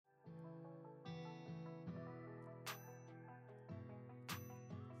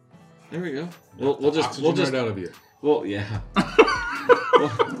There we go. We'll just right out of you. Well, yeah.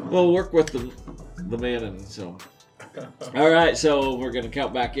 we'll work with the man, and so. All right, so we're gonna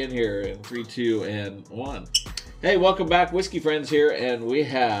count back in here in 3, 2, and 1. Hey, welcome back, whiskey friends here, and we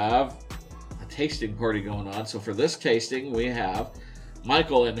have a tasting party going on. So for this tasting, we have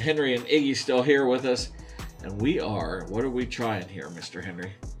Michael and Henry and Iggy still here with us, and what are we trying here, Mr.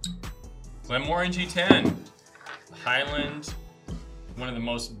 Henry? Glenmorangie 10, Highland, one of the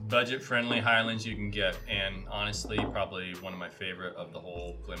most budget-friendly Highlands you can get, and honestly, probably one of my favorite of the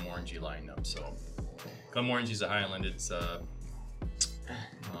whole Glenmorangie lineup. So, Glenmorangie's a Highland. It's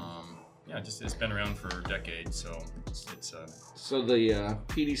it's been around for decades. So it's So the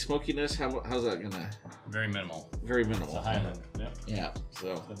peaty smokiness, how's that gonna? very minimal. Very minimal. It's a Highland. Yep. Yeah.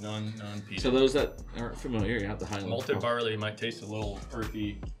 So non-peaty. So those that aren't familiar, you have the Highland. Malted barley might taste a little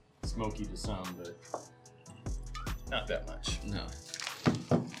earthy, smoky to some, but not that much. No.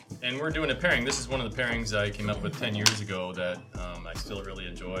 And we're doing a pairing. This is one of the pairings I came up with 10 years ago that I still really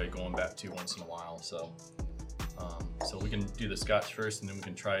enjoy going back to once in a while. So we can do the Scotch first, and then we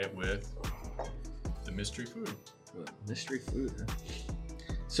can try it with the mystery food. Mystery food, huh?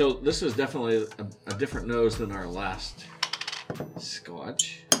 So this is definitely a different nose than our last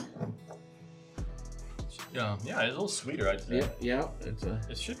Scotch. Yeah, it's a little sweeter, I'd say. Yeah.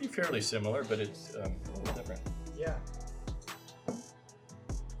 It should be fairly similar, but it's a little different. Yeah.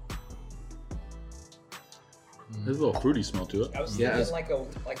 There's a little fruity smell to it. I was thinking like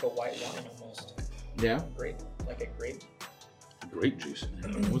a white wine almost. Yeah. Grape, like a grape. Grape juice.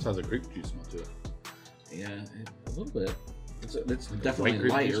 It almost has a grape juice smell to it. Yeah, a little bit. It's Like definitely white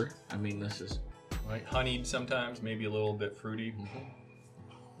grape lighter. juice? I mean, this is. Right, honeyed sometimes, maybe a little bit fruity.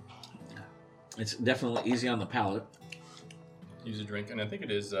 It's definitely easy on the palate. Use a drink, and I think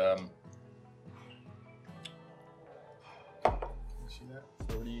it is. See that?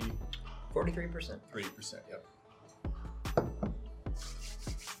 43%. 30%. Yep.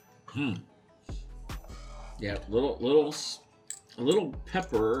 Yeah, a little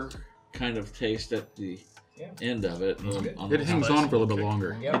pepper kind of taste at the end of it. It hangs on for a little bit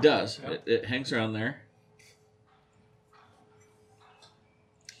longer. Yep. It does. Yep. It hangs around there.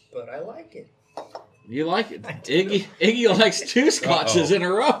 But I like it. You like it. Iggy likes 2 Scotches in a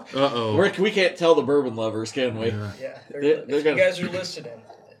row. Uh-oh. We can't tell the bourbon lovers, can we? Yeah. Yeah. They're If gonna- you guys are listening,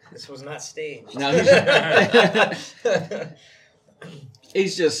 this was not staged. No,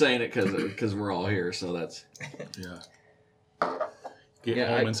 he's just saying it because we're all here, so that's... Yeah. Get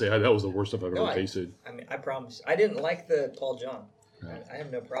Yeah, home and say, that was the worst stuff I've ever tasted. I mean, I promise. I didn't like the Paul John. Yeah. I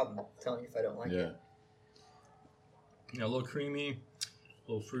have no problem telling you if I don't like it. A little creamy,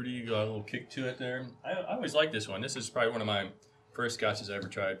 a little fruity, got a little kick to it there. I always like this one. This is probably one of my first Scotches I ever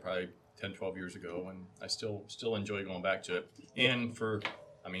tried, probably 10, 12 years ago, and I still enjoy going back to it. And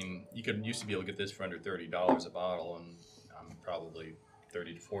you used to be able to get this for under $30 a bottle, and I'm probably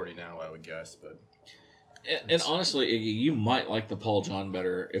 30 to 40 now, I would guess. But and honestly, Iggy, you might like the Paul John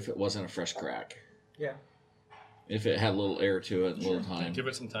better if it wasn't a fresh crack. Yeah. If it had a little air to it, a little time. give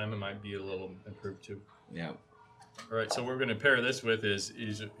it some time, it might be a little improved too. Yeah. All right, so what we're going to pair this with is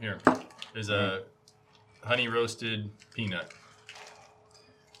a honey roasted peanut.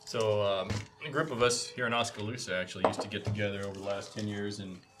 So a group of us here in Oskaloosa actually used to get together over the last 10 years,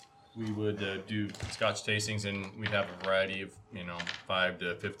 and we would do Scotch tastings, and we'd have a variety of 5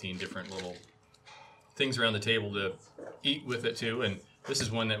 to 15 different little things around the table to eat with it too. And this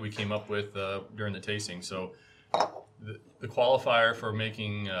is one that we came up with during the tasting. So the qualifier for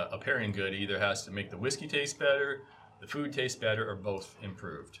making a pairing good either has to make the whiskey taste better, the food taste better, or both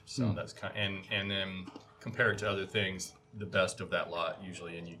improved. So that's and then compare it to other things, the best of that lot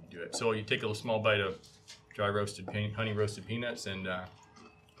usually, and you can do it. So you take a little small bite of dry roasted honey roasted peanuts and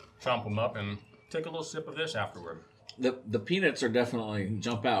chomp them up and take a little sip of this afterward. The peanuts are definitely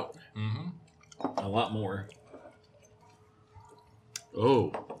jump out. Mm-hmm. A lot more.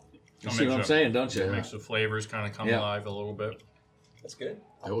 Oh. You see what I'm saying, don't you? It makes the flavors kind of come alive a little bit. That's good.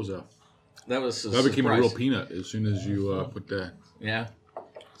 That was that became a real surprise. peanut as soon as you put the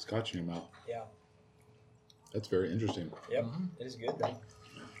Scotch in your mouth. Yeah. That's very interesting. Yep. It is good then.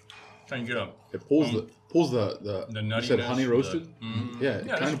 Trying to get It pulls the the you said nuttiness, honey roasted? Yeah, it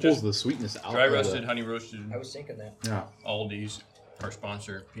kind of pulls the sweetness out. dry of roasted, honey roasted. I was thinking that. Yeah. Aldi's our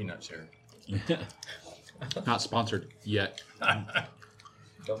sponsor, peanuts here. Not sponsored yet.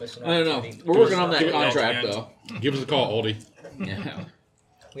 Don't miss an I don't know. opportunity. We're working on that Give it contract, that though. Give us a call, Aldi. Yeah.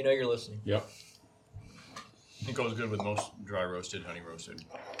 We know you're listening. Yep. It goes good with most dry roasted, honey roasted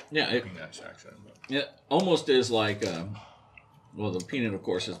Yeah, peanuts, actually. it almost is like, well, the peanut, of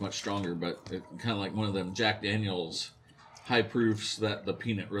course, is much stronger, but it kind of like one of them Jack Daniels high proofs that the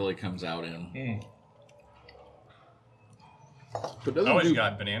peanut really comes out in. But I always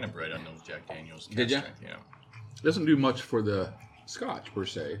got banana bread on those Jack Daniels. Did ya? Yeah. doesn't do much for the Scotch per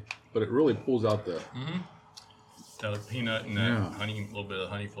se, but it really pulls out the The peanut and the honey, a little bit of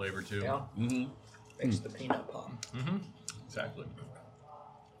honey flavor too. Yeah. Makes the peanut pop. Exactly.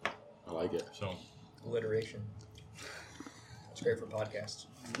 I like it. So Alliteration. It's great for podcasts.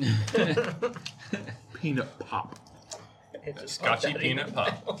 Peanut pop. It's a Scotchy peanut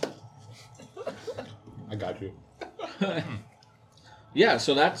pop. I got you. Yeah,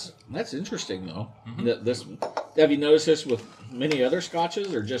 so that's interesting though. That this have you noticed this with many other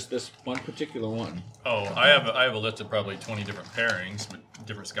scotches or just this one particular one? Oh, I have a list of probably 20 different pairings with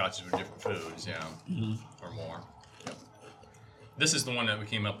different scotches with different foods, or more. Yep. This is the one that we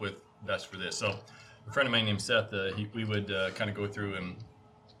came up with best for this. So a friend of mine named Seth, we would kind of go through and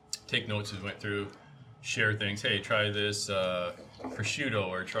take notes as we went through, share things. Hey, try this prosciutto,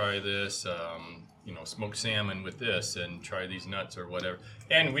 or try this smoked salmon with this, and try these nuts or whatever.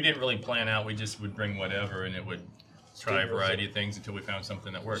 And we didn't really plan out. We just would bring whatever, and it would try a variety of things until we found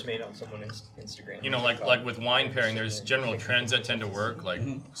something that worked. Just made on someone's Instagram. Like with wine pairing, there's general trends that tend to work, like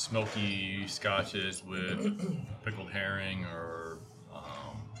smoky scotches with pickled herring or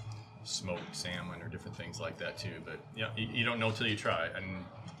smoked salmon or different things like that too. But yeah, you don't know till you try, and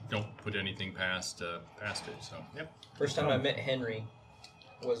don't put anything past it. So yep. First time I met Henry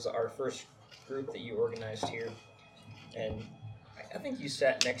was our first group that you organized here, and I think you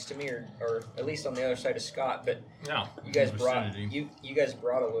sat next to me, or at least on the other side of Scott. But yeah, you guys brought you guys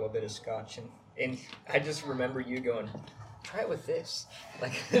brought a little bit of Scotch, and I just remember you going, "Try it with this,"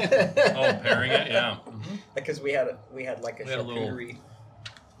 like pairing it, yeah. Because we had like a charcuterie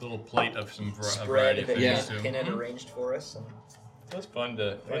little plate of some spread variety of that things too. Ken had arranged for us, and it was fun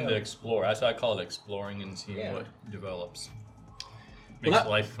to explore. That's why I call it exploring and seeing what develops. Makes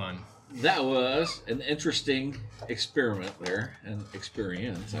life fun. That was an interesting experiment there, an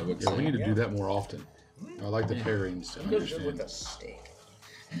experience, I would say. We need to do that more often. I like the pairings. it goes good with a steak.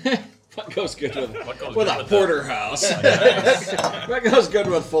 What goes good with a porterhouse? What goes good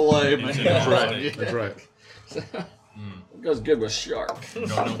with filet mignon? That's right. What goes good with shark?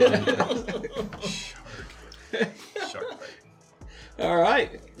 Shark. All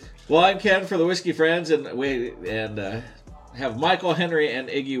right. Well, I'm Ken for the Whiskey Friends, and we have Michael, Henry, and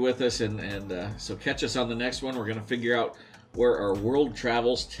Iggy with us, and so catch us on the next one. We're going to figure out where our world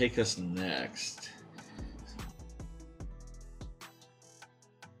travels take us next.